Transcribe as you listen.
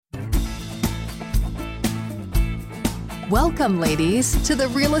Welcome, ladies, to the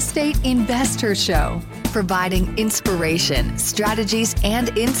Real Estate Investor Show, providing inspiration, strategies, and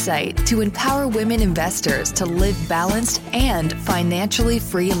insight to empower women investors to live balanced and financially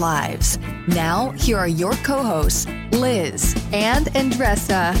free lives. Now, here are your co-hosts, Liz and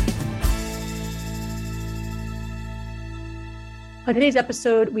Andressa. On today's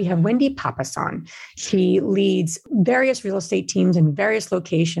episode, we have Wendy Papasan. She leads various real estate teams in various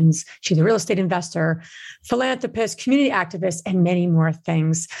locations. She's a real estate investor, philanthropist, community activist, and many more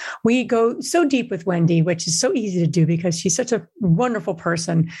things. We go so deep with Wendy, which is so easy to do because she's such a wonderful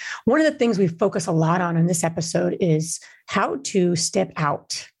person. One of the things we focus a lot on in this episode is how to step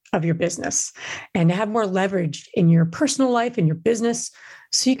out of your business and to have more leverage in your personal life and your business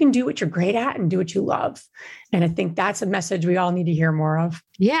so you can do what you're great at and do what you love. And I think that's a message we all need to hear more of.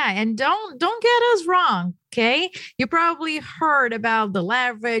 Yeah. And don't get us wrong. Okay. You probably heard about the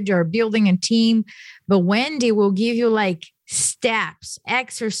leverage or building a team, but Wendy will give you like steps,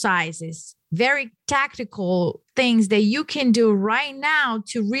 exercises, very tactical things that you can do right now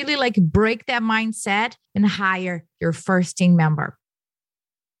to really like break that mindset and hire your first team member.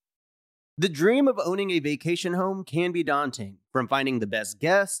 The dream of owning a vacation home can be daunting. From finding the best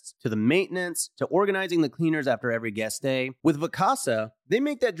guests, to the maintenance, to organizing the cleaners after every guest stay. With Vacasa, they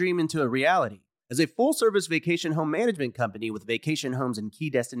make that dream into a reality. As a full-service vacation home management company with vacation homes in key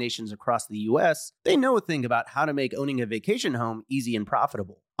destinations across the U.S., they know a thing about how to make owning a vacation home easy and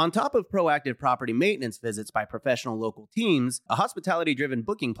profitable. On top of proactive property maintenance visits by professional local teams, a hospitality-driven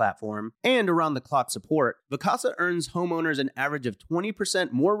booking platform, and around-the-clock support, Vacasa earns homeowners an average of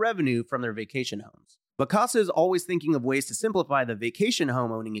 20% more revenue from their vacation homes. Vacasa is always thinking of ways to simplify the vacation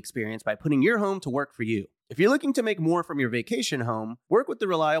home owning experience by putting your home to work for you. If you're looking to make more from your vacation home, work with the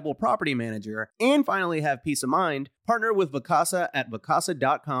reliable property manager, and finally have peace of mind, partner with Vacasa at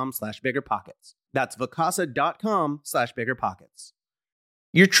vacasa.com/biggerpockets. That's vacasa.com/biggerpockets.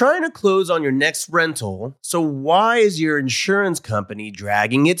 You're trying to close on your next rental, so why is your insurance company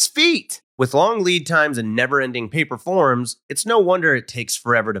dragging its feet? With long lead times and never-ending paper forms, it's no wonder it takes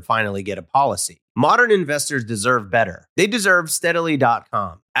forever to finally get a policy. Modern investors deserve better. They deserve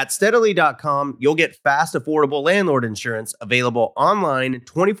Steadily.com. At Steadily.com, you'll get fast, affordable landlord insurance available online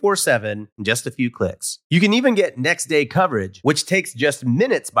 24/7 in just a few clicks. You can even get next-day coverage, which takes just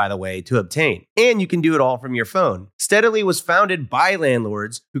minutes, by the way, to obtain. And you can do it all from your phone. Steadily was founded by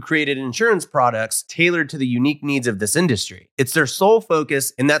landlords who created insurance products tailored to the unique needs of this industry. It's their sole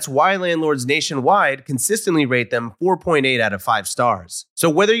focus, and that's why landlords nationwide consistently rate them 4.8 out of 5 stars. So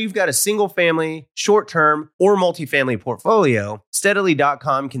whether you've got a single-family, short-term, or multifamily portfolio,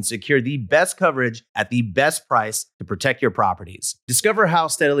 Steadily.com can secure the best coverage at the best price to protect your properties. Discover how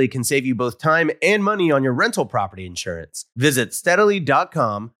Steadily can save you both time and money on your rental property insurance. Visit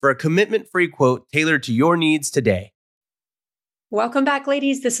Steadily.com for a commitment-free quote tailored to your needs today. Welcome back,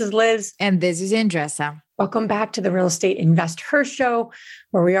 ladies. This is Liz. And this is Andressa. Welcome back to the Real Estate Investor Show,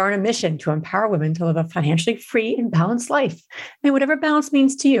 where we are on a mission to empower women to live a financially free and balanced life. And whatever balance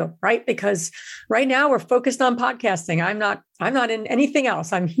means to you, right? Because right now we're focused on podcasting. I'm not in anything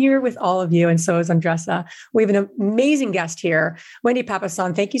else. I'm here with all of you. And so is Andressa. We have an amazing guest here, Wendy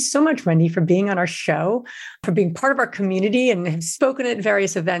Papasan. Thank you so much, Wendy, for being on our show, for being part of our community and have spoken at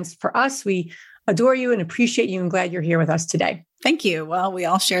various events. For us, we adore you and appreciate you and glad you're here with us today. Thank you. Well, we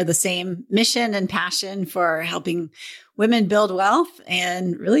all share the same mission and passion for helping women build wealth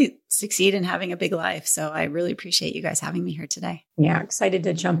and really succeed in having a big life. So I really appreciate you guys having me here today. Yeah, excited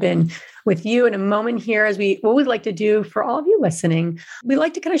to jump in with you in a moment here, as we always like to do for all of you listening. We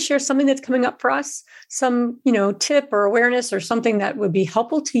like to kind of share something that's coming up for us, some, tip or awareness or something that would be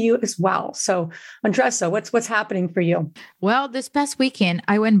helpful to you as well. So Andressa, what's happening for you? Well, this past weekend,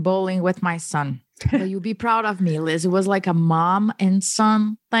 I went bowling with my son. Well, you'll be proud of me, Liz. It was like a mom and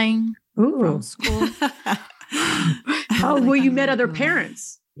son thing from school. Oh, well, you met other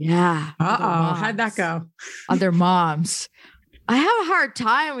parents. Yeah. How'd that go? Other moms. I have a hard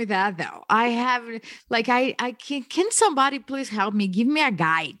time with that, though. I have, can somebody please help me? Give me a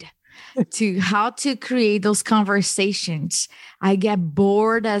guide to how to create those conversations. I get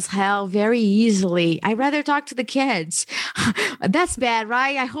bored as hell very easily. I'd rather talk to the kids. That's bad,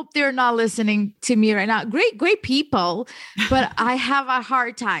 right? I hope they're not listening to me right now. Great people, but I have a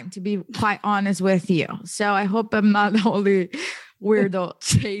hard time, to be quite honest with you. So I hope I'm not the only weirdo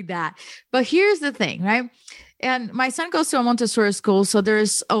say that. But here's the thing, right? And my son goes to a Montessori school, so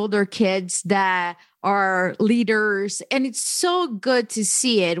there's older kids that are leaders. And it's so good to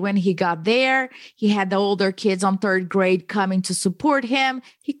see it. When he got there, he had the older kids on 3rd grade coming to support him.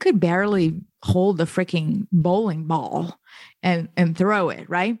 He could barely hold the freaking bowling ball. and throw it,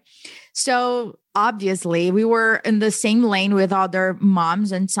 right? So obviously we were in the same lane with other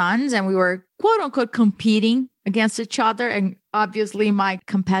moms and sons, and we were quote unquote competing against each other. And obviously my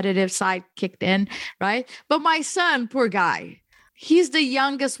competitive side kicked in, right? But my son, poor guy, he's the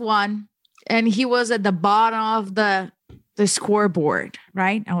youngest one, and he was at the bottom of the scoreboard,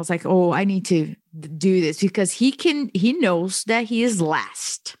 right? I was like, oh, I need to do this because he knows that he is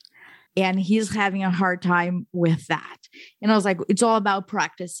last, and he's having a hard time with that. And I was like, it's all about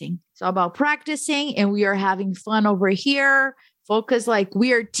practicing. It's all about practicing, and we are having fun over here. Focus, like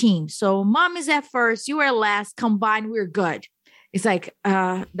we are team. So mom is at first, you are last, combined, we're good. It's like,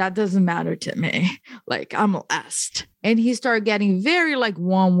 that doesn't matter to me. Like, I'm last. And he started getting very like,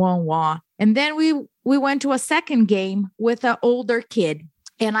 wah. And then we went to a second game with an older kid,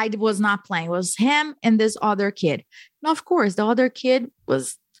 and I was not playing. It was him and this other kid. And of course, the other kid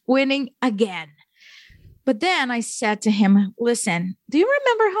was winning again. But then I said to him, listen, do you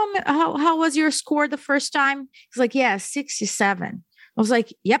remember how was your score the first time? He's like, yeah, 67. I was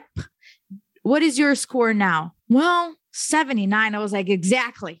like, yep. What is your score now? Well, 79. I was like,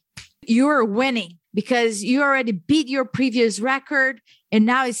 exactly. You're winning because you already beat your previous record, and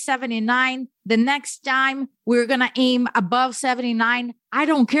now it's 79. The next time we're going to aim above 79. I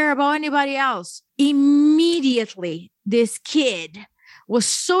don't care about anybody else. Immediately, this kid was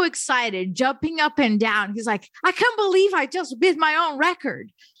so excited, jumping up and down. He's like, I can't believe I just beat my own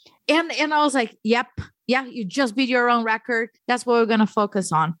record. And I was like, yep, yeah, you just beat your own record. That's what we're going to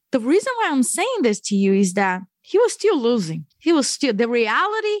focus on. The reason why I'm saying this to you is that he was still losing. The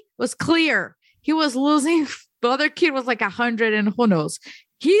reality was clear. He was losing. The other kid was like 100 and who knows.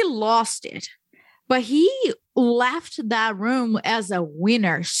 He lost it. But he left that room as a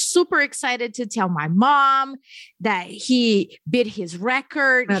winner, super excited to tell my mom that he beat his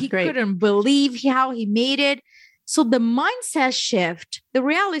record. That's great. Couldn't believe how he made it. So the mindset shift, the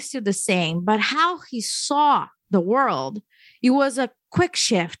reality is still the same, but how he saw the world, it was a quick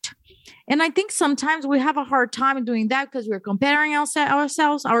shift. And I think sometimes we have a hard time doing that because we're comparing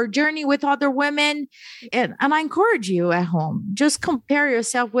ourselves, our journey with other women. And I encourage you at home, just compare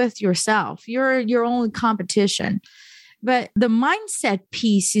yourself with yourself. You're your own competition. But the mindset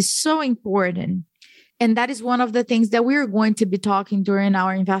piece is so important. And that is one of the things that we're going to be talking during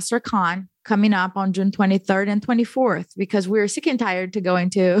our Investor Con coming up on June 23rd and 24th, because we're sick and tired to go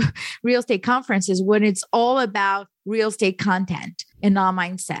into real estate conferences when it's all about real estate content and not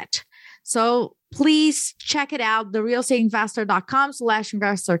mindset. So please check it out,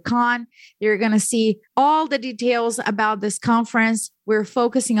 therealestateinvestor.com/InvestorCon. You're going to see all the details about this conference. We're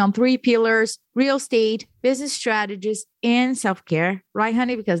focusing on 3 pillars: real estate, business strategies, and self-care. Right,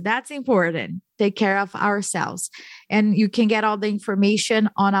 honey? Because that's important. Take care of ourselves. And you can get all the information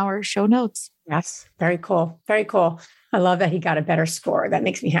on our show notes. Yes. Very cool. Very cool. I love that he got a better score. That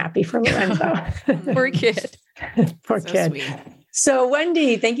makes me happy for Lorenzo. Poor kid. Poor kid. Sweet. So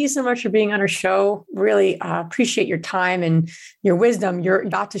Wendy, thank you so much for being on our show. Really appreciate your time and your wisdom you're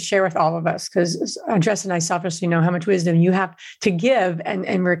about to share with all of us, because Jess and I selfishly know how much wisdom you have to give,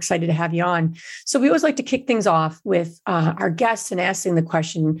 and we're excited to have you on. So we always like to kick things off with our guests and asking the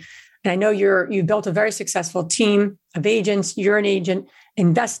question, and I know you've built a very successful team of agents. You're an agent,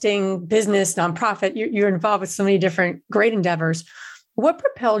 investing, business, nonprofit. You're involved with so many different great endeavors. What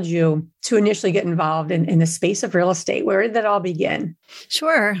propelled you to initially get involved in the space of real estate? Where did that all begin?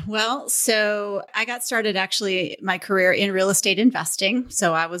 Sure. Well, so I got started actually my career in real estate investing.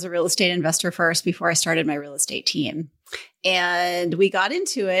 So I was a real estate investor first before I started my real estate team. And we got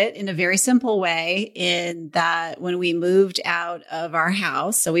into it in a very simple way, in that when we moved out of our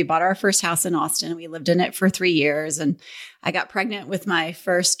house, so we bought our first house in Austin, we lived in it for 3 years, and I got pregnant with my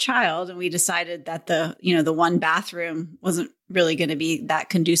first child, and we decided that the one bathroom wasn't really going to be that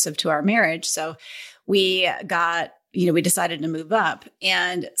conducive to our marriage. So we decided to move up,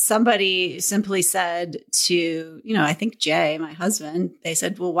 and somebody simply said to, I think Jay, my husband, they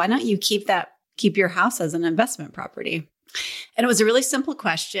said, well, why don't you keep your house as an investment property? And it was a really simple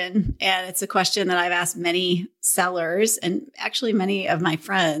question. And it's a question that I've asked many sellers and actually many of my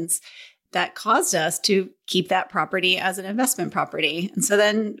friends, that caused us to keep that property as an investment property. And so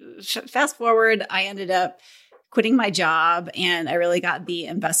then fast forward, I ended up quitting my job, and I really got the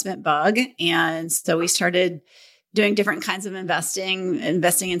investment bug. And so we started doing different kinds of investing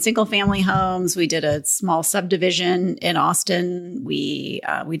in single family homes. We did a small subdivision in Austin. We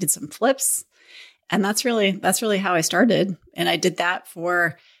did some flips. And that's really how I started. And I did that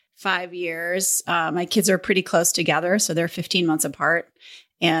for 5 years. My kids are pretty close together, so they're 15 months apart.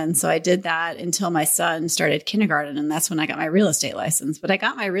 And so I did that until my son started kindergarten. And that's when I got my real estate license. But I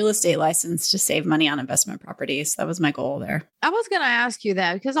got my real estate license to save money on investment properties. That was my goal there. I was going to ask you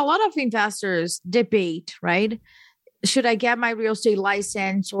that because a lot of investors debate, right? Should I get my real estate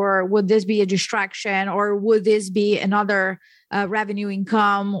license, or would this be a distraction, or would this be another revenue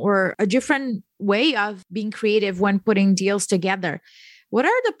income, or a different way of being creative when putting deals together? What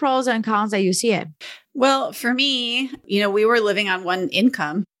are the pros and cons that you see it? Well, for me, we were living on one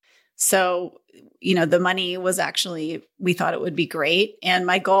income. So, the money was actually, we thought it would be great. And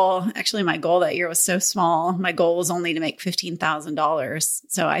my goal that year was so small. My goal was only to make $15,000.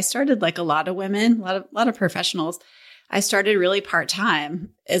 So I started, like a lot of women, a lot of professionals, I started really part-time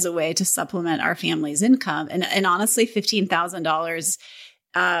as a way to supplement our family's income. And honestly, $15,000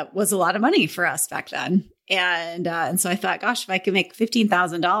 was a lot of money for us back then. And so I thought, gosh, if I could make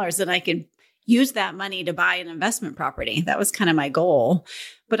 $15,000, then I could use that money to buy an investment property. That was kind of my goal,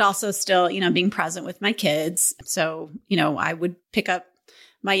 but also still, being present with my kids. So, I would pick up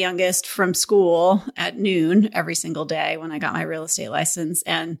my youngest from school at noon every single day when I got my real estate license.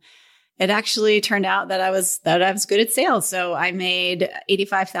 And it actually turned out that I was good at sales. So I made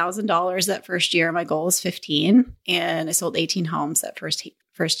 $85,000 that first year. My goal was 15, and I sold 18 homes that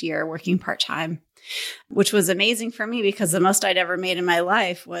first year working part-time, which was amazing for me because the most I'd ever made in my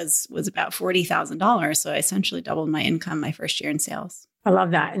life was about $40,000. So I essentially doubled my income my first year in sales. I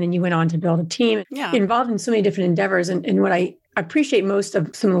love that. And then you went on to build a team, involved in so many different endeavors. And what I appreciate most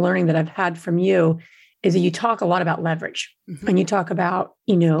of some of the learning that I've had from you is that you talk a lot about leverage, and you talk about,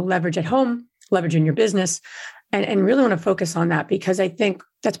 leverage at home, leverage in your business, and really want to focus on that because I think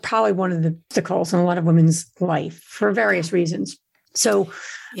that's probably one of the obstacles in a lot of women's life for various reasons. So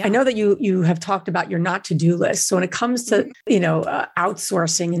I know that you have talked about your not to-do list. So when it comes to,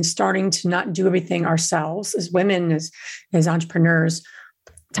 outsourcing and starting to not do everything ourselves as women, as entrepreneurs,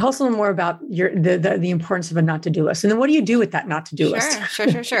 tell us a little more about the importance of a not to-do list. And then what do you do with that not to-do list?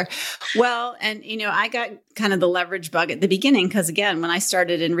 Sure. Well, and, I got kind of the leverage bug at the beginning because, again, when I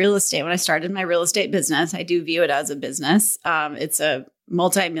started in real estate, when I started my real estate business, I do view it as a business. It's a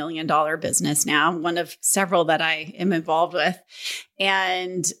multi-million-dollar business now, one of several that I am involved with.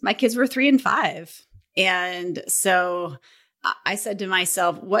 And my kids were 3 and 5. And so I said to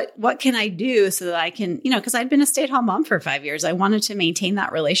myself, what can I do so that I can, because I'd been a stay-at-home mom for 5 years. I wanted to maintain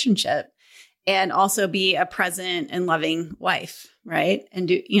that relationship and also be a present and loving wife, right? And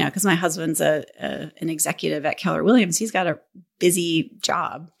do, because my husband's an executive at Keller Williams. He's got a busy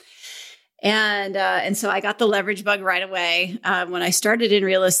job. And so I got the leverage bug right away. When I started in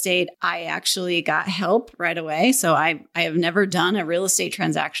real estate, I actually got help right away. So I have never done a real estate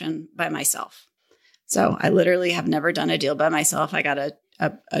transaction by myself. So I literally have never done a deal by myself. I got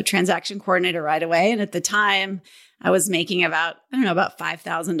a transaction coordinator right away. And at the time I was making about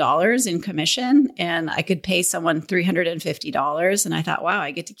 $5,000 in commission, and I could pay someone $350. And I thought, wow,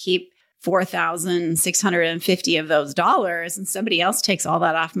 I get to keep $4,650 of those dollars, and somebody else takes all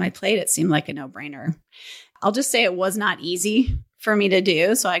that off my plate. It seemed like a no-brainer. I'll just say it was not easy for me to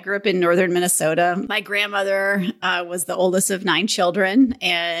do. So I grew up in northern Minnesota. My grandmother was the oldest of 9 children,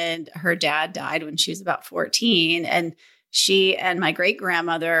 and her dad died when she was about 14. And she and my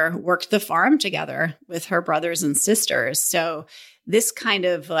great-grandmother worked the farm together with her brothers and sisters. So this kind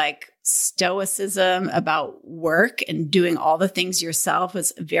of like stoicism about work and doing all the things yourself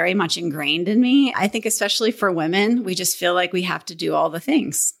was very much ingrained in me. I think especially for women, we just feel like we have to do all the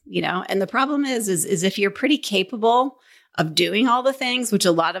things, and the problem is if you're pretty capable of doing all the things, which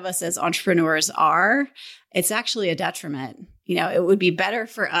a lot of us as entrepreneurs are, it's actually a detriment. It would be better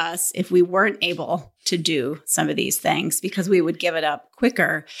for us if we weren't able to do some of these things because we would give it up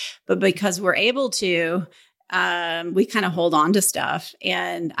quicker. But because we're able to, we kind of hold on to stuff.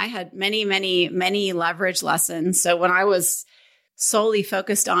 And I had many, many, many leverage lessons. So when I was solely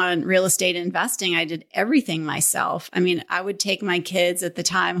focused on real estate investing, I did everything myself. I mean, I would take my kids at the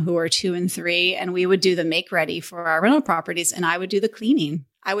time who were 2 and 3, and we would do the make ready for our rental properties, and I would do the cleaning.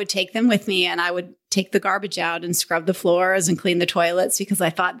 I would take them with me, and I would take the garbage out and scrub the floors and clean the toilets because I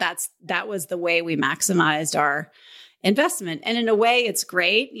thought that was the way we maximized our investment. And in a way, it's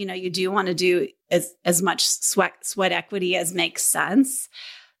great. You do want to do as much sweat equity as makes sense.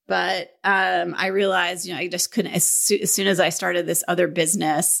 But I realized, I just couldn't, as soon as I started this other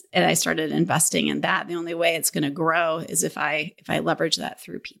business and I started investing in that, the only way it's going to grow is if I leverage that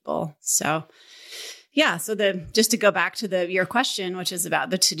through people. So yeah. So just to go back to your question, which is about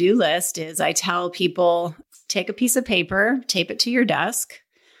the to-do list, is I tell people, take a piece of paper, tape it to your desk,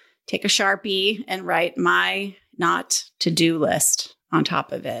 take a Sharpie and write my not to-do list on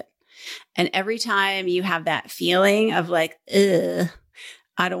top of it. And every time you have that feeling of like,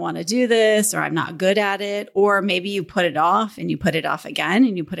 I don't want to do this, or I'm not good at it. Or maybe you put it off and you put it off again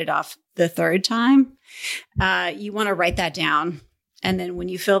and you put it off the third time. You want to write that down. And then when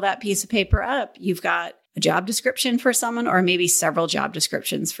you fill that piece of paper up, you've got a job description for someone, or maybe several job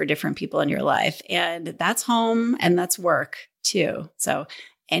descriptions for different people in your life. And that's home and that's work too. So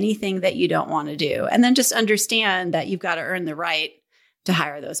anything that you don't want to do. And then just understand that you've got to earn the right to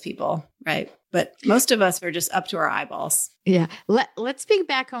hire those people, right? But most of us are just up to our eyeballs. Yeah. Let's speak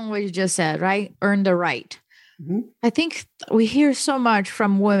back on what you just said, right? Earn the right. Mm-hmm. I think we hear so much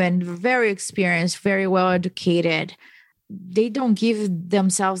from women, very experienced, very well educated. They don't give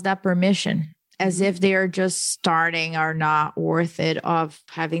themselves that permission, as if they are just starting, are not worth it of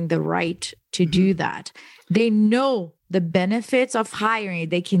having the right to do that. They know the benefits of hiring,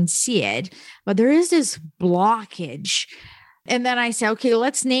 they can see it, but there is this blockage. And then I say, okay,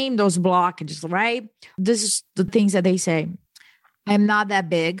 let's name those blockages, right? This is the things that they say. I'm not that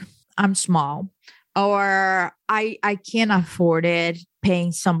big, I'm small, or I can't afford it,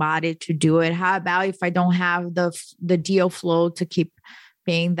 paying somebody to do it. How about if I don't have the deal flow to keep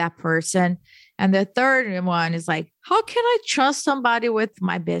paying that person? And the third one is like, how can I trust somebody with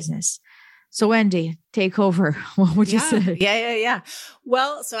my business? So Wendy, take over. What would you say? Yeah.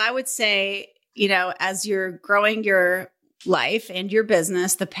 Well, so I would say, as you're growing your life and your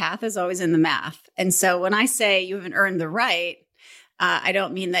business, the path is always in the math. And so when I say you haven't earned the right, I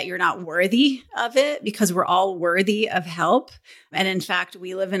don't mean that you're not worthy of it, because we're all worthy of help. And in fact,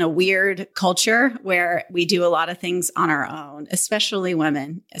 we live in a weird culture where we do a lot of things on our own, especially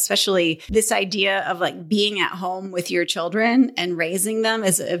women, especially this idea of like being at home with your children and raising them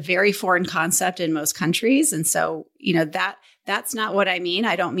is a very foreign concept in most countries. And so, that's not what I mean.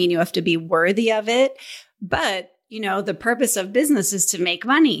 I don't mean you have to be worthy of it, but the purpose of business is to make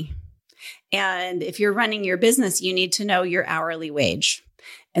money. And if you're running your business, you need to know your hourly wage.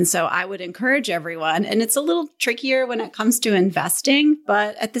 And so I would encourage everyone, and it's a little trickier when it comes to investing,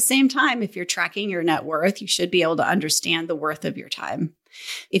 but at the same time, if you're tracking your net worth, you should be able to understand the worth of your time.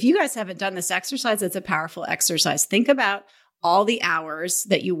 If you guys haven't done this exercise, it's a powerful exercise. Think about all the hours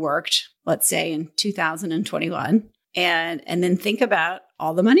that you worked, let's say in 2021, and then think about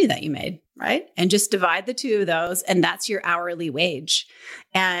all the money that you made, right? And just divide the two of those, and that's your hourly wage.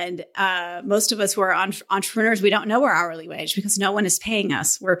 And most of us who are entrepreneurs, we don't know our hourly wage because no one is paying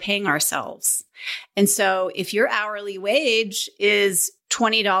us. We're paying ourselves. And so if your hourly wage is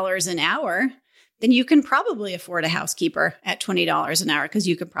 $20 an hour, then you can probably afford a housekeeper at $20 an hour, because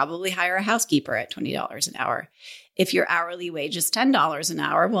you could probably hire a housekeeper at $20 an hour. If your hourly wage is $10 an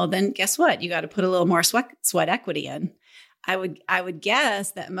hour, well, then guess what? You got to put a little more sweat equity in. I would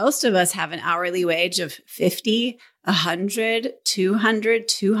guess that most of us have an hourly wage of $50, $100, $200,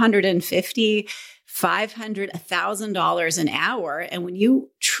 $250, $500, $1,000 an hour. And when you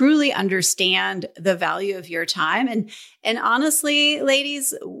truly understand the value of your time, and honestly,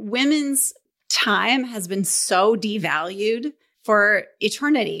 ladies, women's time has been so devalued for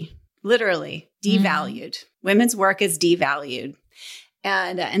eternity, literally devalued. Women's work is devalued.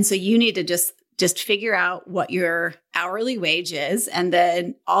 And so you need to just figure out what your hourly wage is. And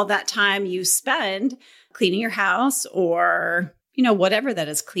then all that time you spend cleaning your house or, whatever that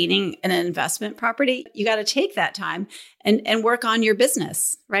is, cleaning an investment property, you got to take that time and work on your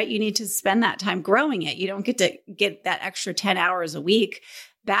business, right? You need to spend that time growing it. You don't get to get that extra 10 hours a week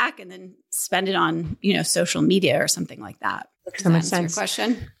back and then spend it on, social media or something like that. Makes so much sense. Your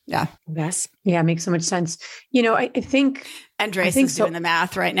question? Yeah. Yes. Yeah. Makes so much sense. I think Andres is doing the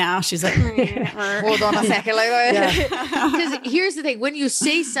math right now. She's like, hold on a second. Because here's the thing. When you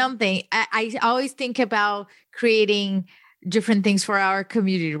say something, I always think about creating different things for our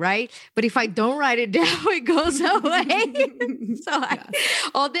community, right? But if I don't write it down, it goes away. So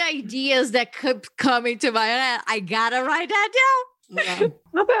all the ideas that keep coming to my head, I gotta write that down. Yeah.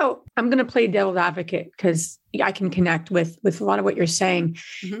 How about, I'm going to play devil's advocate because I can connect with a lot of what you're saying.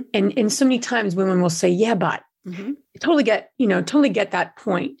 Mm-hmm. And so many times women will say, yeah, but totally get that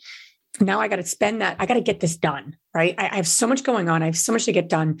point. Now I got to spend that. I got to get this done, right? I have so much going on. I have so much to get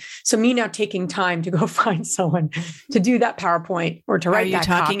done. So me now taking time to go find someone to do that PowerPoint or to write that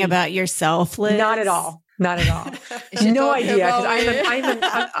copy. Are you talking about yourself, Liz? Not at all. Not at all. No idea. Because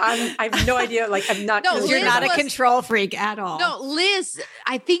I have no idea. Like I'm not. No, you're not a control freak at all. No, Liz.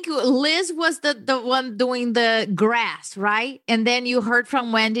 I think Liz was the one doing the grass, right? And then you heard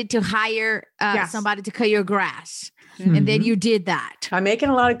from Wendy to hire somebody to cut your grass. Mm-hmm. And then you did that. I'm making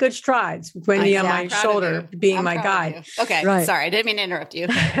a lot of good strides with Wendy on my shoulder, being my guide. Okay. Right. Sorry. I didn't mean to interrupt you.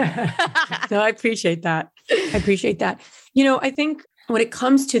 No, I appreciate that. I think When it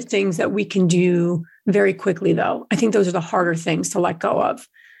comes to things that we can do very quickly, though, I think those are the harder things to let go of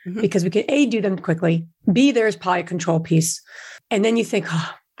because we can A, do them quickly. B, there's probably a control piece. And then you think,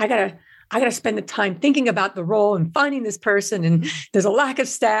 oh, I gotta spend the time thinking about the role and finding this person. And there's a lack of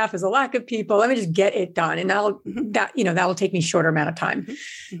staff, there's a lack of people. Let me just get it done. And that'll take me a shorter amount of time.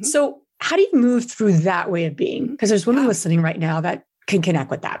 So how do you move through that way of being? Because there's women listening right now that can connect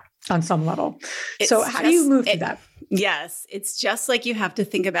with that on some level. So how do you move through that? Yes. It's just like you have to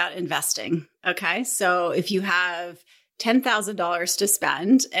think about investing. Okay. So if you have $10,000 to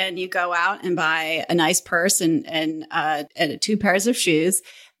spend and you go out and buy a nice purse and 2 pairs of shoes,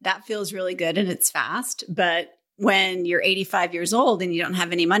 that feels really good and it's fast. But when you're 85 years old and you don't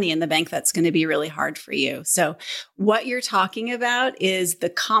have any money in the bank, that's going to be really hard for you. So what you're talking about is the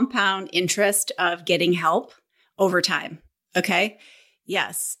compound interest of getting help over time. Okay.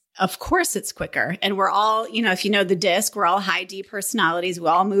 Yes. Of course it's quicker. And we're all, if you know the DISC, we're all high D personalities. We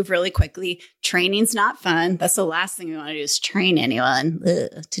all move really quickly. Training's not fun. That's the last thing we want to do is train anyone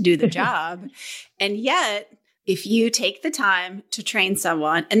to do the job. And yet, if you take the time to train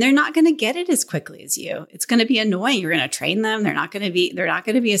someone and they're not going to get it as quickly as you, it's going to be annoying. You're going to train them. They're not going to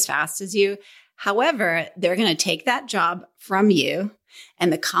be as fast as you. However, they're going to take that job from you,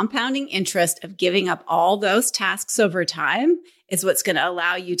 and the compounding interest of giving up all those tasks over time is what's going to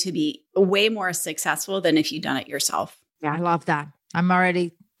allow you to be way more successful than if you'd done it yourself. Yeah, I love that. I'm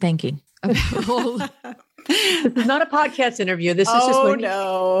already thinking. This is not a podcast interview. This is just Wendy.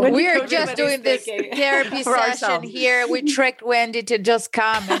 We're just doing this therapy session here. We tricked Wendy to just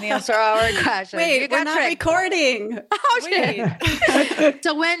come and answer our questions. Wait, we're not recording. Wait.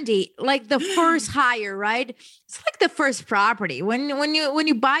 So Wendy, like the first hire, right? It's like the first property. When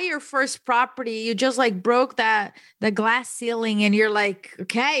you buy your first property, you just like broke the glass ceiling and you're like,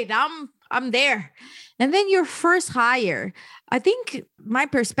 okay, now I'm there. And then your first hire, I think my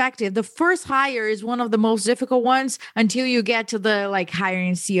perspective, the first hire is one of the most difficult ones until you get to the like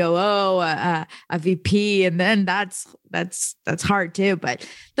hiring COO, a VP, and then that's hard too. But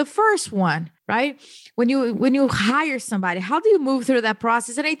the first one, right? When you hire somebody, how do you move through that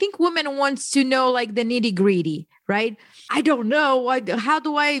process? And I think women wants to know like the nitty gritty, right? I don't know. How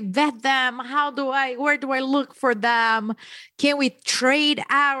do I vet them? Where do I look for them? Can we trade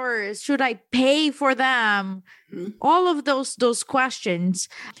hours? Should I pay for them? All of those questions.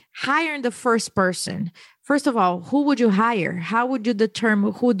 Hiring the first person. First of all, who would you hire? How would you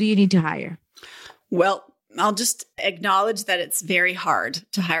determine who do you need to hire? Well, I'll just acknowledge that it's very hard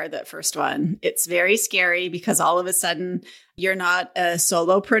to hire that first one. It's very scary because all of a sudden you're not a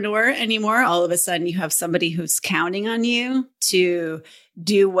solopreneur anymore. All of a sudden you have somebody who's counting on you to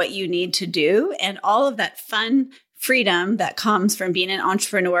do what you need to do. And all of that fun freedom that comes from being an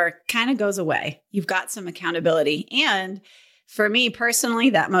entrepreneur kind of goes away. You've got some accountability. And for me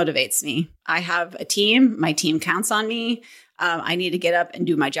personally, that motivates me. I have a team. My team counts on me. I need to get up and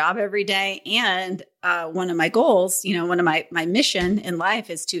do my job every day. And one of my goals, one of my mission in life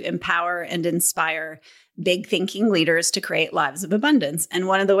is to empower and inspire big thinking leaders to create lives of abundance. And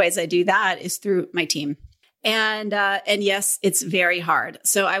one of the ways I do that is through my team. And yes, it's very hard.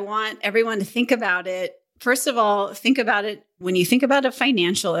 So I want everyone to think about it. First of all, think about it when you think about a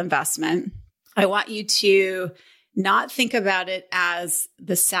financial investment. I want you to not think about it as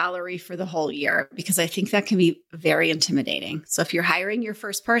the salary for the whole year, because I think that can be very intimidating. So if you're hiring your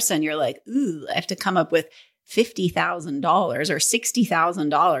first person, you're like, ooh, I have to come up with $50,000 or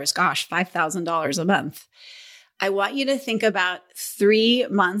 $60,000. Gosh, $5,000 a month. I want you to think about 3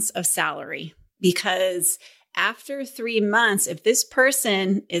 months of salary, because after 3 months, if this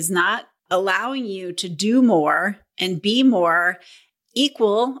person is not allowing you to do more and be more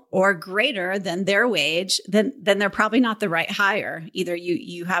equal or greater than their wage, then they're probably not the right hire. Either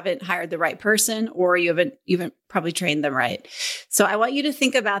you haven't hired the right person, or you haven't probably trained them right. So I want you to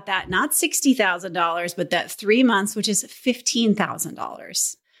think about that, not $60,000, but that 3 months, which is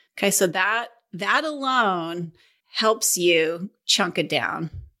 $15,000. Okay. So that alone helps you chunk it down.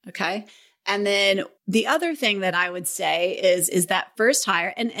 Okay. And then the other thing that I would say is that first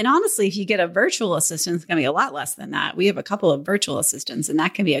hire. And honestly, if you get a virtual assistant, it's going to be a lot less than that. We have a couple of virtual assistants, and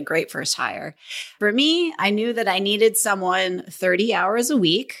that can be a great first hire. For me, I knew that I needed someone 30 hours a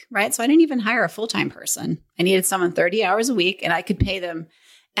week, right? So I didn't even hire a full-time person. I needed someone 30 hours a week, and I could pay them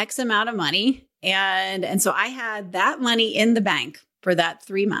X amount of money. And so I had that money in the bank for that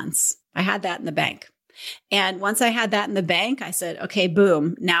 3 months. I had that in the bank. And once I had that in the bank, I said, okay,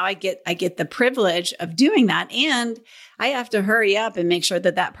 boom, now I get the privilege of doing that. And I have to hurry up and make sure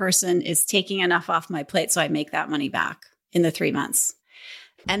that that person is taking enough off my plate so I make that money back in the 3 months.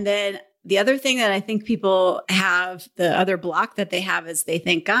 And then the other thing that I think people have, the other block that they have is they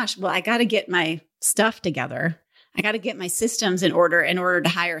think, gosh, well, I got to get my stuff together. I got to get my systems in order to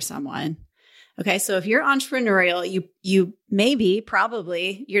hire someone. Okay. So if you're entrepreneurial, you maybe,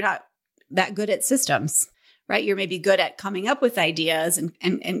 probably, you're not that good at systems, right? You're maybe good at coming up with ideas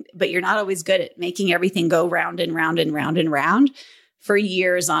but you're not always good at making everything go round and round and round and round for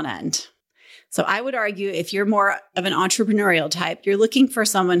years on end. So I would argue if you're more of an entrepreneurial type, you're looking for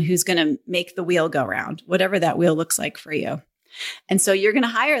someone who's going to make the wheel go round, whatever that wheel looks like for you. And so you're going to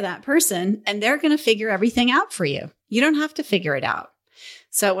hire that person and they're going to figure everything out for you. You don't have to figure it out.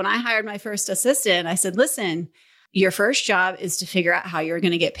 So when I hired my first assistant, I said, listen, your first job is to figure out how you're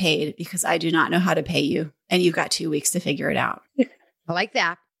going to get paid because I do not know how to pay you. And you've got 2 weeks to figure it out. I like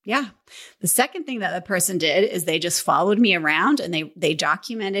that. Yeah. The second thing that the person did is they just followed me around and they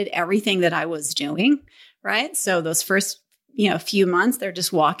documented everything that I was doing, right? So those first, few months, they're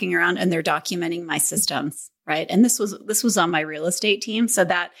just walking around and they're documenting my systems, right? And this was on my real estate team so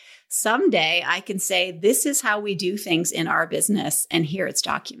that someday I can say, this is how we do things in our business. And here it's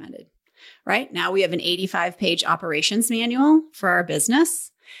documented, right? Now we have an 85-page operations manual for our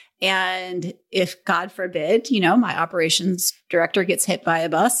business. And if, God forbid, my operations director gets hit by a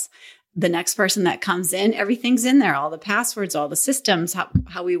bus, the next person that comes in, everything's in there, all the passwords, all the systems,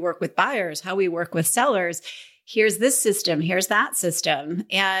 how we work with buyers, how we work with sellers. Here's this system, here's that system.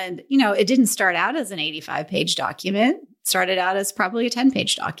 And, it didn't start out as an 85-page document. It started out as probably a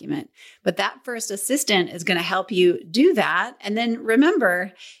 10-page document. But that first assistant is going to help you do that. And then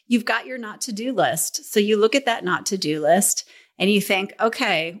remember, you've got your not to-do list. So you look at that not to-do list and you think,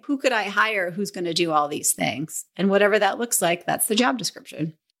 okay, who could I hire who's going to do all these things? And whatever that looks like, that's the job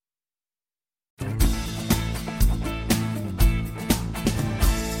description.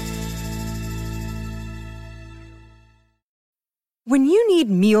 When you need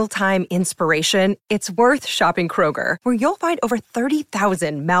mealtime inspiration, it's worth shopping Kroger, where you'll find over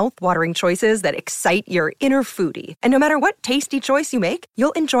 30,000 mouth-watering choices that excite your inner foodie. And no matter what tasty choice you make,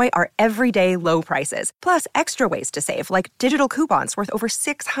 you'll enjoy our everyday low prices, plus extra ways to save, like digital coupons worth over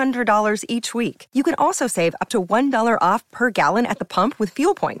 $600 each week. You can also save up to $1 off per gallon at the pump with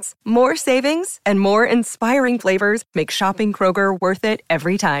fuel points. More savings and more inspiring flavors make shopping Kroger worth it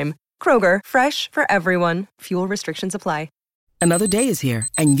every time. Kroger, fresh for everyone. Fuel restrictions apply. Another day is here,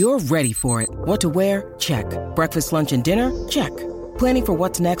 and you're ready for it. What to wear? Check. Breakfast, lunch, and dinner? Check. Planning for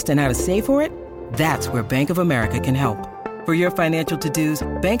what's next and how to save for it? That's where Bank of America can help. For your financial to-dos,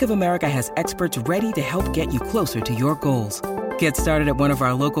 Bank of America has experts ready to help get you closer to your goals. Get started at one of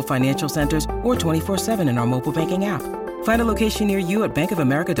our local financial centers or 24/7 in our mobile banking app. Find a location near you at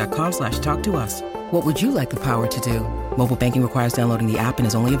bankofamerica.com/talktous. What would you like the power to do? Mobile banking requires downloading the app and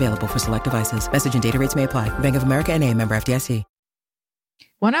is only available for select devices. Message and data rates may apply. Bank of America NA, member FDIC.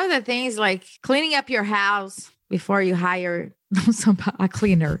 One of the things like cleaning up your house before you hire a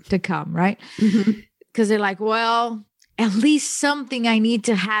cleaner to come, right? Because they're like, well, at least something I need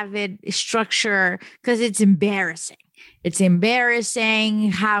to have it structure because it's embarrassing. It's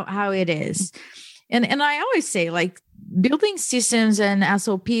embarrassing how it is. And I always say, like, building systems and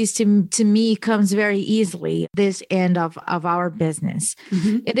SOPs to me comes very easily this end of our business.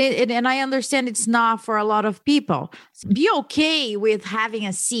 And I understand it's not for a lot of people. Be okay with having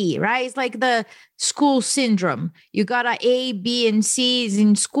a C, right? It's like the school syndrome. You got A, B, and C's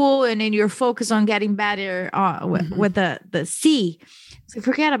in school, and then you're focused on getting better with the C. So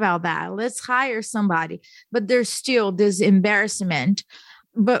forget about that. Let's hire somebody. But there's still this embarrassment.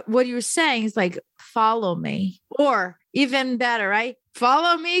 But what you're saying is like, follow me, or even better, right?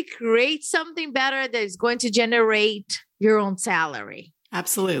 Follow me, create something better that is going to generate your own salary.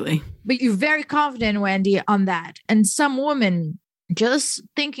 Absolutely. But you're very confident, Wendy, on that. And some women just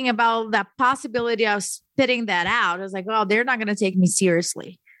thinking about that possibility of spitting that out, I was like, oh, they're not going to take me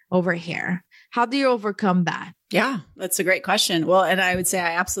seriously over here. How do you overcome that? Yeah, that's a great question. Well, and I would say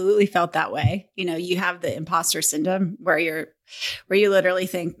I absolutely felt that way. You have the imposter syndrome where you literally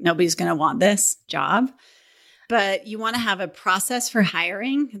think nobody's going to want this job, but you want to have a process for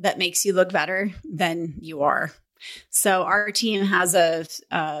hiring that makes you look better than you are. So our team has a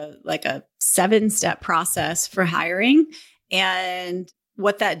 7-step process for hiring. And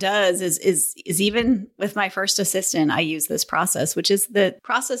what that does is even with my first assistant, I use this process, which is the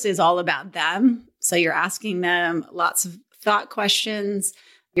process is all about them. So you're asking them lots of thought questions.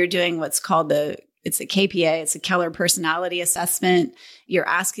 You're doing what's called it's a KPA. It's a Keller personality assessment. You're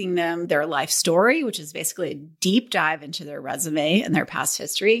asking them their life story, which is basically a deep dive into their resume and their past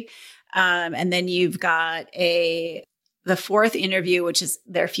history. And then you've got the fourth interview, which is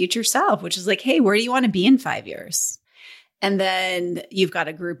their future self, which is like, hey, where do you want to be in 5 years? And then you've got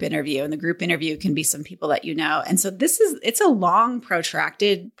a group interview, and the group interview can be some people that you know. And so it's a long,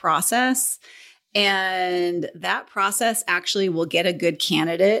 protracted process. And that process actually will get a good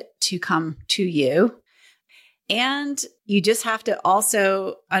candidate to come to you. And you just have to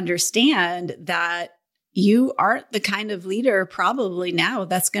also understand that you aren't the kind of leader probably now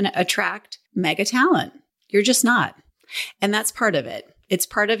that's going to attract mega talent. You're just not. And that's part of it. It's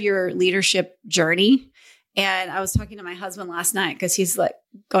part of your leadership journey. And I was talking to my husband last night because he's like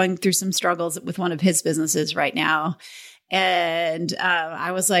going through some struggles with one of his businesses right now. And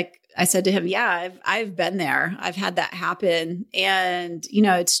I said to him, yeah, I've been there. I've had that happen. And,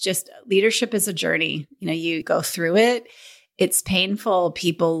 it's just leadership is a journey. You go through it. It's painful.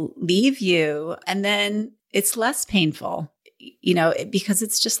 People leave you, and then it's less painful, because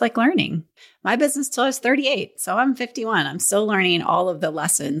it's just like learning. My business till I was 38. So I'm 51. I'm still learning all of the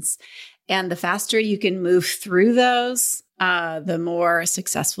lessons. And the faster you can move through those, the more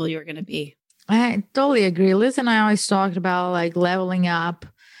successful you're going to be. I totally agree. Liz and I always talked about like leveling up.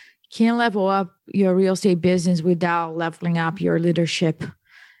 You can't level up your real estate business without leveling up your leadership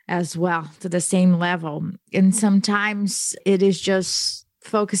as well to the same level. And sometimes it is just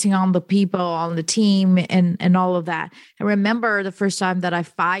focusing on the people, on the team, and all of that. I remember the first time that I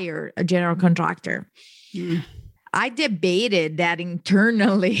fired a general contractor. I debated that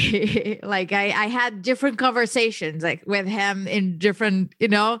internally. Like I had different conversations like with him in different,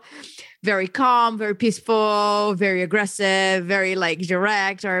 very calm, very peaceful, very aggressive, very like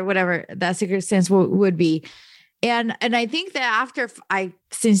direct, or whatever that circumstance would be. And I think that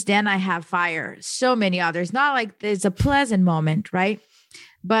since then I have fired so many others. Not like there's a pleasant moment, right?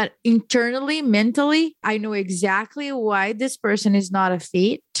 But internally, mentally, I know exactly why this person is not a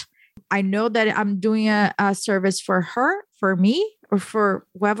fit. I know that I'm doing a service for her, for me, or for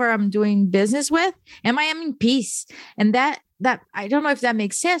whoever I'm doing business with, and I am in peace. And that I don't know if that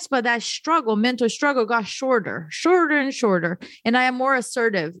makes sense, but that mental struggle got shorter and shorter. And I am more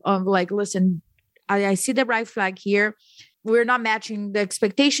assertive of like, listen, I see the right flag here. We're not matching the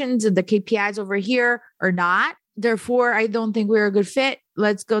expectations and the KPIs over here or not. Therefore, I don't think we're a good fit.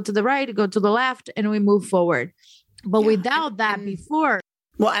 Let's go to the right, go to the left, and we move forward. But without that before.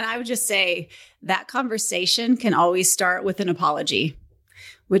 Well, and I would just say that conversation can always start with an apology,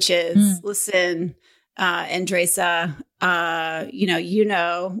 which is, listen, Andresa,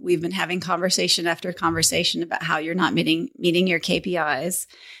 we've been having conversation after conversation about how you're not meeting your KPIs.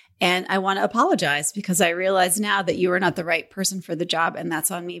 And I want to apologize because I realize now that you are not the right person for the job. And that's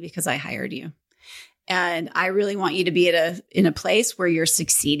on me because I hired you. And I really want you to be in a place where you're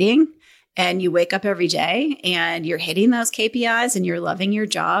succeeding and you wake up every day and you're hitting those KPIs and you're loving your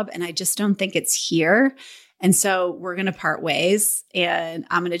job. And I just don't think it's here. And so we're going to part ways, and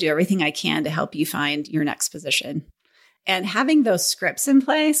I'm going to do everything I can to help you find your next position. And having those scripts in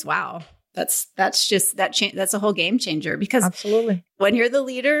place, wow, that's a whole game changer, because absolutely, when you're the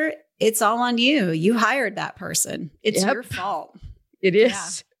leader, it's all on you. You hired that person. It's your fault. It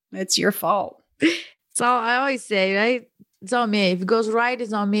is. Yeah, it's your fault. So I always say, right? It's on me. If it goes right,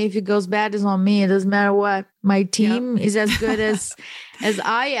 it's on me. If it goes bad, it's on me. It doesn't matter what. My team is as good as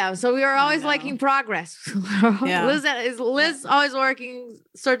I am. So we are always liking progress. Yeah. Liz always working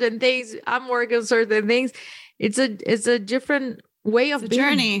certain things. I'm working certain things. It's a different way of being.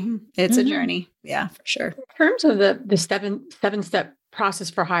 Journey. It's a journey. Yeah, for sure. In terms of the seven-step process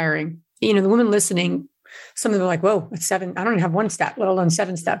for hiring, the women listening, some of them are like, whoa, it's 7. I don't even have 1 step, let alone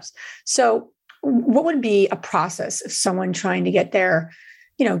 7 steps. So what would be a process of someone trying to get their,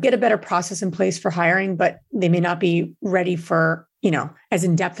 get a better process in place for hiring, but they may not be ready for, as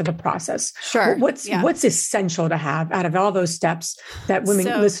in depth of a process? Sure. What's essential to have out of all those steps that women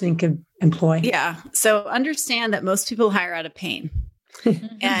listening could employ? Yeah. So understand that most people hire out of pain.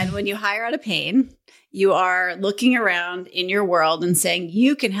 And when you hire out of pain, you are looking around in your world and saying,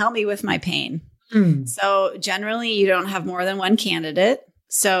 you can help me with my pain. So generally you don't have more than 1 candidate.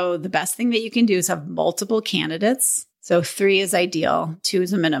 So the best thing that you can do is have multiple candidates. So 3 is ideal, 2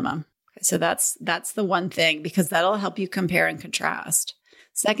 is a minimum. Okay, so that's the one thing, because that'll help you compare and contrast.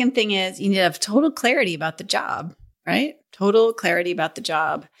 Second thing is you need to have total clarity about the job, right? Total clarity about the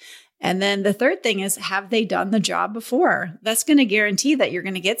job. And then the third thing is, have they done the job before? That's going to guarantee that you're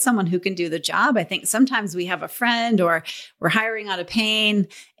going to get someone who can do the job. I think sometimes we have a friend, or we're hiring out of pain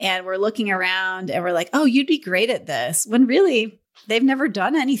and we're looking around and we're like, oh, you'd be great at this, when really they've never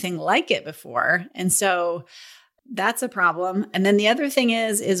done anything like it before. And so that's a problem. And then the other thing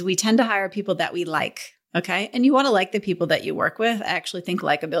is we tend to hire people that we like. Okay. And you want to like the people that you work with. I actually think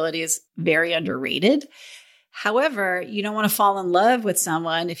likability is very underrated. However, you don't want to fall in love with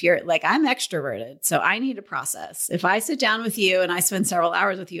someone if you're like, I'm extroverted, so I need a process. If I sit down with you and I spend several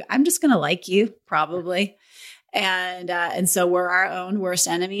hours with you, I'm just going to like you probably. And so we're our own worst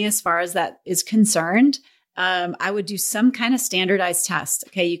enemy as far as that is concerned. I would do some kind of standardized test.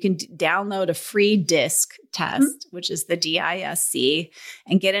 Okay. You can download a free DISC test, which is the DISC,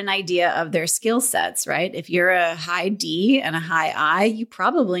 and get an idea of their skill sets, right? If you're a high D and a high I, you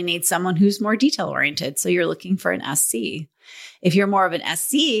probably need someone who's more detail oriented. So you're looking for an SC. If you're more of an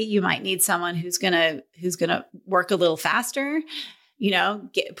SC, you might need someone who's going to work a little faster,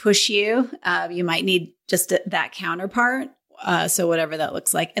 push you. You might need just that counterpart. So whatever that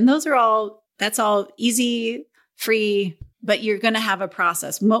looks like. And that's all easy, free, but you're going to have a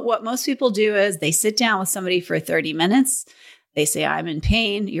process. What most people do is they sit down with somebody for 30 minutes. They say, I'm in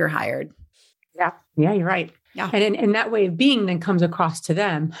pain. You're hired. Yeah. Yeah, you're right. Yeah. And that way of being then comes across to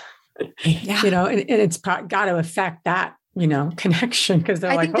them, and it's got to affect that, connection, because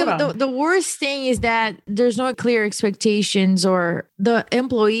they're I think the worst thing is that there's no clear expectations, or the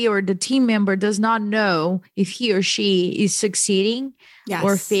employee or the team member does not know if he or she is succeeding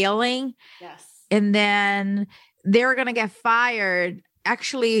or failing. Yes. And then they're going to get fired.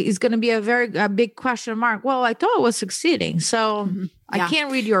 Actually, it's going to be a big question mark. Well, I thought I was succeeding, so I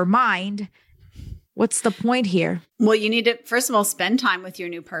can't read your mind. What's the point here? Well, you need to, first of all, spend time with your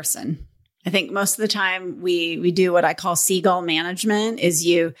new person. I think most of the time we do what I call seagull management, is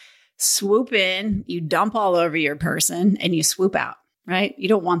you swoop in, you dump all over your person, and you swoop out, right? You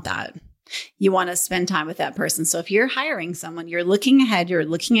don't want that. You want to spend time with that person. So if you're hiring someone, you're looking ahead, you're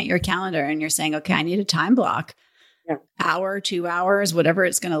looking at your calendar and you're saying, okay, I need a time block, hour, 2 hours, whatever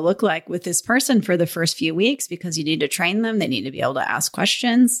it's going to look like with this person for the first few weeks, because you need to train them. They need to be able to ask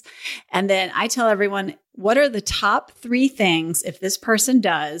questions. And then I tell everyone, what are the top 3 things if this person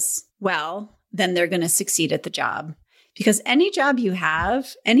does well, then they're going to succeed at the job? Because any job you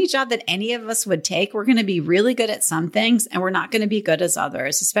have, any job that any of us would take, we're going to be really good at some things and we're not going to be good as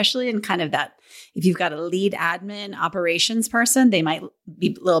others, especially in kind of that. If you've got a lead admin operations person, they might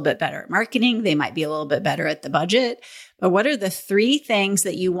be a little bit better at marketing. They might be a little bit better at the budget. But what are the 3 things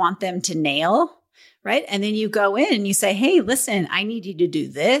that you want them to nail, right? And then you go in and you say, hey, listen, I need you to do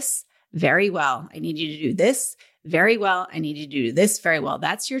this very well. I need you to do this very well. I need you to do this very well.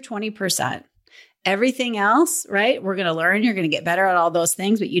 That's your 20%. Everything else, right? We're going to learn. You're going to get better at all those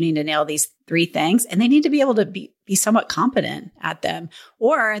things, but you need to nail these 3 things, and they need to be able to be somewhat competent at them.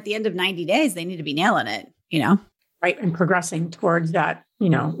 Or at the end of 90 days, they need to be nailing it, Right. And progressing towards that,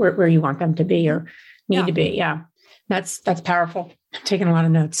 where you want them to be or need to be. Yeah. That's powerful. I'm taking a lot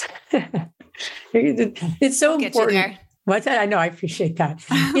of notes. It's so important. What's that? I know. I appreciate that.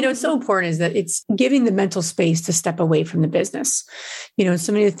 It's so important is that it's giving the mental space to step away from the business.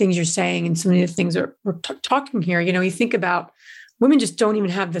 So many of the things you're saying and so many of the things that we're talking here, you think about women just don't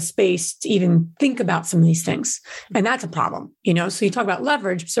even have the space to even think about some of these things. And that's a problem, So you talk about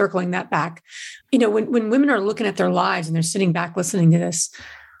leverage, circling that back, when women are looking at their lives and they're sitting back listening to this,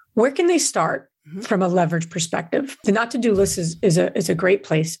 where can they start? From a leverage perspective? The not to do list is a great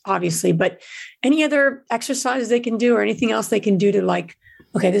place, obviously, but any other exercises they can do or anything else they can do to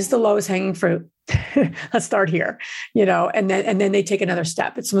okay, this is the lowest hanging fruit. Let's start here, and then they take another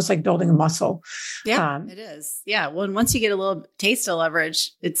step. It's almost like building a muscle. Yeah, it is. Yeah. Well, and once you get a little taste of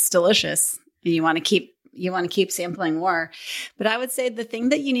leverage, it's delicious and you want to keep sampling more. But I would say the thing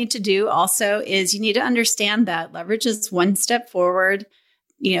that you need to do also is you need to understand that leverage is 1 step forward,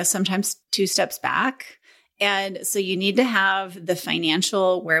 sometimes 2 steps back. And so you need to have the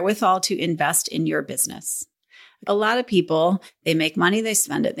financial wherewithal to invest in your business. A lot of people, they make money, they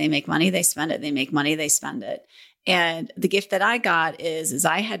spend it. They make money, they spend it. They make money, they spend it. And the gift that I got is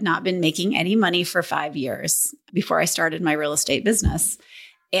I had not been making any money for 5 years before I started my real estate business.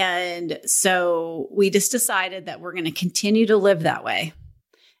 And so we just decided that we're going to continue to live that way.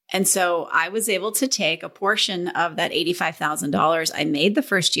 And so I was able to take a portion of that $85,000 I made the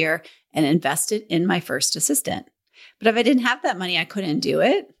first year and invest it in my first assistant. But if I didn't have that money, I couldn't do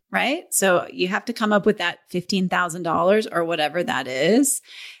it, right? So you have to come up with that $15,000 or whatever that is.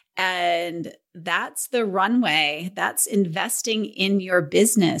 And that's the runway. That's investing in your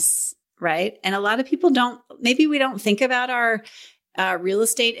business, right? And a lot of people maybe we don't think about our real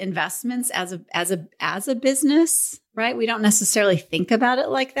estate investments as a business, right? We don't necessarily think about it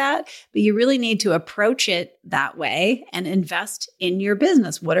like that, but you really need to approach it that way and invest in your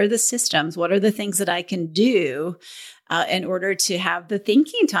business. What are the systems? What are the things that I can do in order to have the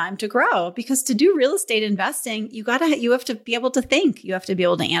thinking time to grow. Because to do real estate investing, you have to be able to think. You have to be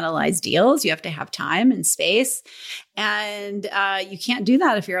able to analyze deals. You have to have time and space. And you can't do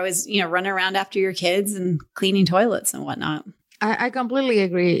that if you're always, running around after your kids and cleaning toilets and whatnot. I completely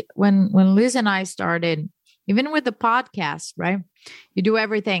agree. When Liz and I started, even with the podcast, right? You do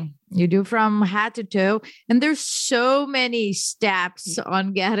everything. You do from head to toe. And there's so many steps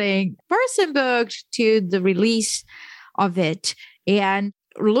on getting person booked to the release of it. And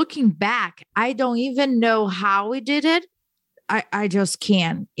looking back, I don't even know how we did it. I just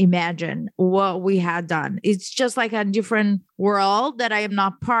can't imagine what we had done. It's just like a different world that I am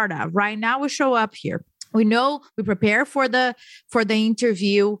not part of. Right now, we show up here. We know we prepare for the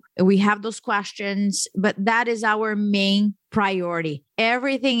interview. We have those questions, but that is our main priority.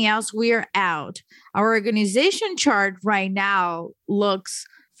 Everything else, we're out. Our organization chart right now looks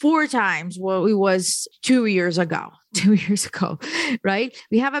 4 times what it was 2 years ago, right?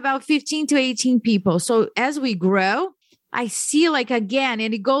 We have about 15 to 18 people. So as we grow, I see again,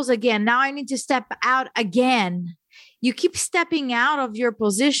 and it goes again. Now I need to step out again. You keep stepping out of your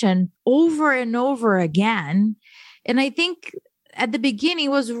position over and over again. And I think at the beginning it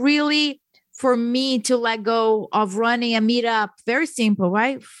was really for me to let go of running a meetup. Very simple,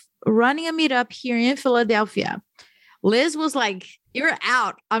 right? Running a meetup here in Philadelphia. Liz was like, "You're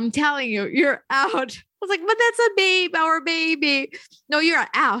out. I'm telling you, you're out." I was like, "But that's our baby. No, you're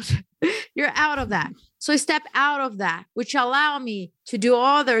out. You're out of that." So I step out of that, which allow me to do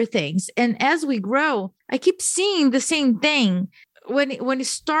other things. And as we grow, I keep seeing the same thing. When it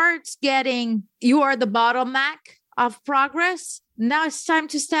starts getting, you are the bottleneck of progress. Now it's time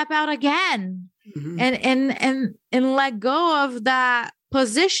to step out again, and let go of that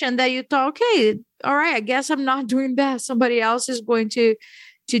position that you thought, okay, all right, I guess I'm not doing that. Somebody else is going to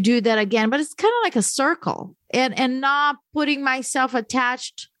do that again. But it's kind of like a circle, and not putting myself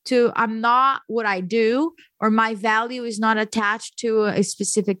attached to I'm not what I do, or my value is not attached to a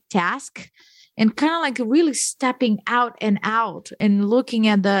specific task, and kind of like really stepping out and looking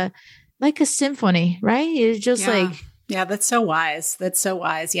at like a symphony, right? It's just yeah, that's so wise.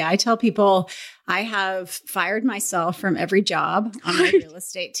 Yeah. I tell people I have fired myself from every job on my real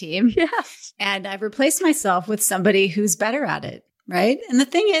estate team. Yes. And I've replaced myself with somebody who's better at it. Right. And the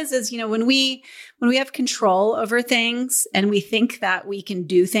thing is, when we have control over things and we think that we can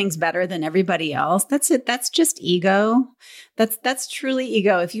do things better than everybody else, that's it. That's just ego. That's truly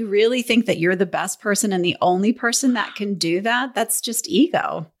ego. If you really think that you're the best person and the only person that can do that, that's just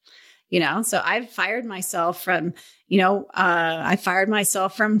ego. So I've fired myself from, I fired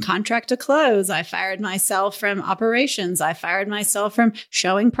myself from contract to close. I fired myself from operations. I fired myself from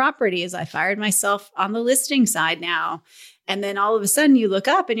showing properties. I fired myself on the listing side now. And then all of a sudden you look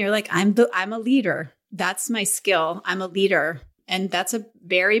up and you're like, I'm a leader. That's my skill. I'm a leader. And that's a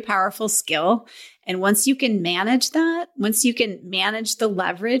very powerful skill. And once you can manage that, once you can manage the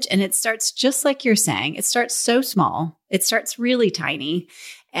leverage, and it starts just like you're saying, it starts so small. It starts really tiny,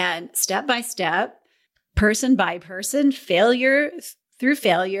 and step by step, person by person, failure through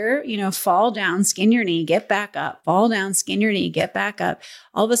failure, fall down, skin your knee, get back up, fall down, skin your knee, get back up.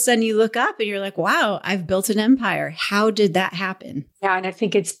 All of a sudden you look up and you're like, wow, I've built an empire. How did that happen? Yeah. And I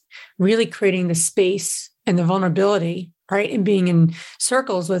think it's really creating the space and the vulnerability, right? And being in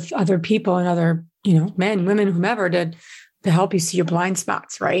circles with other people and other, men, women, whomever, to help you see your blind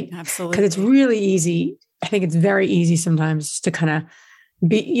spots, right? Absolutely. Because it's really easy. I think it's very easy sometimes to kind of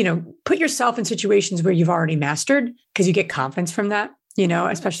put yourself in situations where you've already mastered, because you get confidence from that.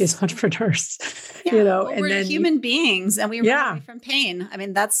 Especially as entrepreneurs, we're human beings and we run away from pain. I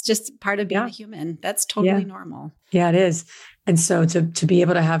mean, that's just part of being a human. That's totally normal. Yeah, it is. And so to be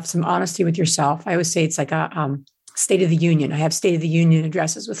able to have some honesty with yourself, I always say it's like a State of the Union. I have State of the Union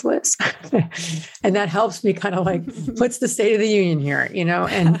addresses with Liz. And that helps me kind of like, what's the State of the Union here?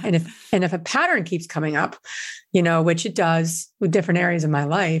 And if a pattern keeps coming up, which it does with different areas of my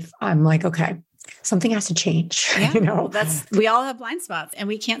life, I'm like, okay, something has to change. Yeah, we all have blind spots and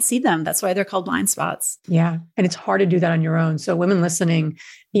we can't see them. That's why they're called blind spots. Yeah. And it's hard to do that on your own. So women listening,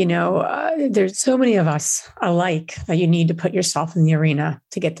 there's so many of us alike that you need to put yourself in the arena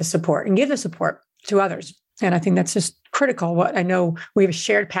to get the support and give the support to others. And I think that's just critical. What I know we have a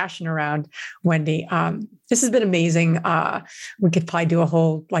shared passion around, Wendy. This has been amazing. We could probably do a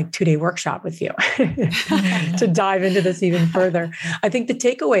whole 2-day workshop with you to dive into this even further. I think the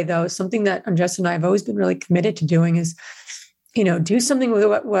takeaway, though, is something that Andressa and I have always been really committed to doing is, do something with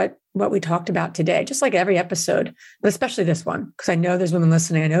what we talked about today, just like every episode, but especially this one, because I know there's women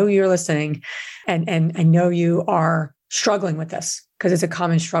listening. I know you're listening, and I know you are struggling with this because it's a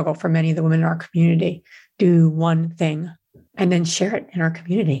common struggle for many of the women in our community. do one thing and then share it in our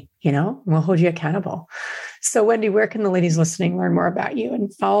community. We'll hold you accountable. So Wendy, where can the ladies listening learn more about you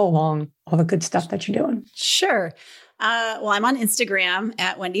and follow along all the good stuff that you're doing? Sure. Well, I'm on Instagram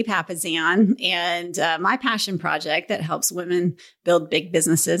at Wendy Papasan, and my passion project that helps women build big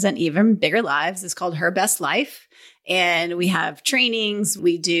businesses and even bigger lives is called Her Best Life. And we have trainings.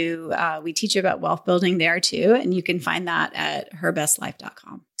 We teach you about wealth building there too. And you can find that at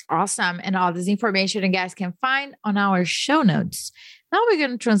herbestlife.com. Awesome. And all this information you guys can find on our show notes. Now we're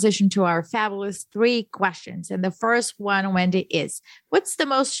going to transition to our fabulous 3 questions. And the first one, Wendy, is what's the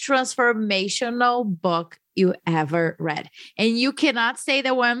most transformational book you ever read? And you cannot say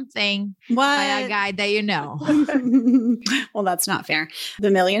the one thing by a guy that you know. Well, that's not fair.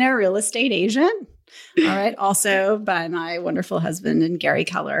 The Millionaire Real Estate Agent. All right. Also by my wonderful husband and Gary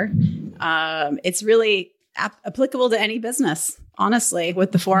Keller. It's really applicable to any business, honestly,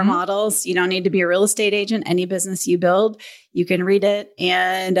 with the 4 models. You don't need to be a real estate agent. Any business you build, you can read it.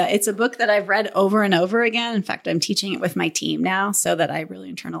 And it's a book that I've read over and over again. In fact, I'm teaching it with my team now so that I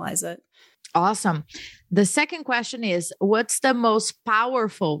really internalize it. Awesome. The second question is, what's the most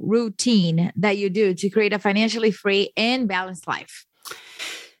powerful routine that you do to create a financially free and balanced life?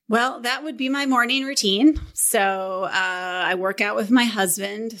 Well, that would be my morning routine. So I work out with my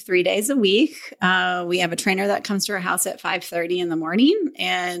husband 3 days a week. We have a trainer that comes to our house at 5:30 in the morning,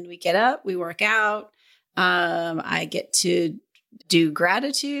 and we get up, we work out. I get to do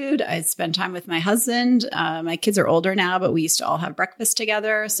gratitude. I spend time with my husband. My kids are older now, but we used to all have breakfast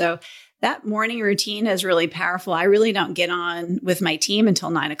together. So that morning routine is really powerful. I really don't get on with my team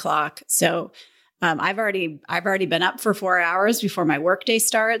until 9 o'clock. So I've already been up for 4 hours before my workday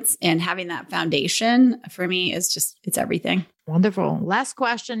starts, and having that foundation for me is it's everything. Wonderful. Last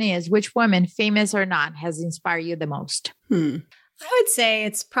question is, which woman, famous or not, has inspired you the most? I would say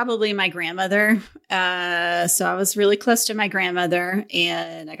it's probably my grandmother. So I was really close to my grandmother,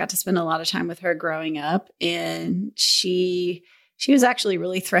 and I got to spend a lot of time with her growing up, and she was actually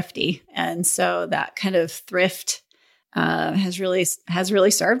really thrifty. And so that kind of thrift has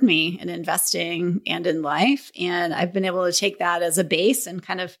really served me in investing and in life. And I've been able to take that as a base and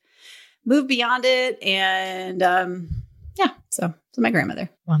kind of move beyond it. And so my grandmother.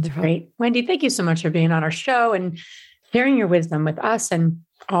 Wonderful. Great. Wendy, thank you so much for being on our show and sharing your wisdom with us and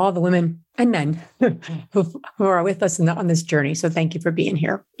all the women and men who are with us on this journey. So thank you for being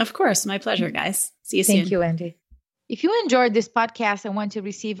here. Of course. My pleasure, guys. See you soon. Thank you, Wendy. If you enjoyed this podcast and want to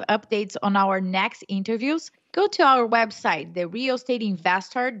receive updates on our next interviews, go to our website,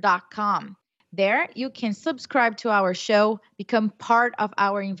 therealestateinvestor.com. There, you can subscribe to our show, become part of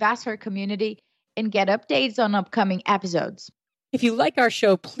our investor community, and get updates on upcoming episodes. If you like our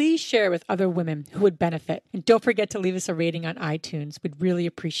show, please share with other women who would benefit. And don't forget to leave us a rating on iTunes. We'd really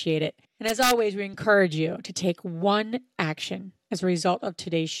appreciate it. And as always, we encourage you to take one action as a result of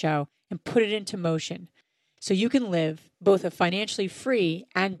today's show and put it into motion so you can live both a financially free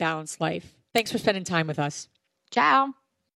and balanced life. Thanks for spending time with us. Ciao.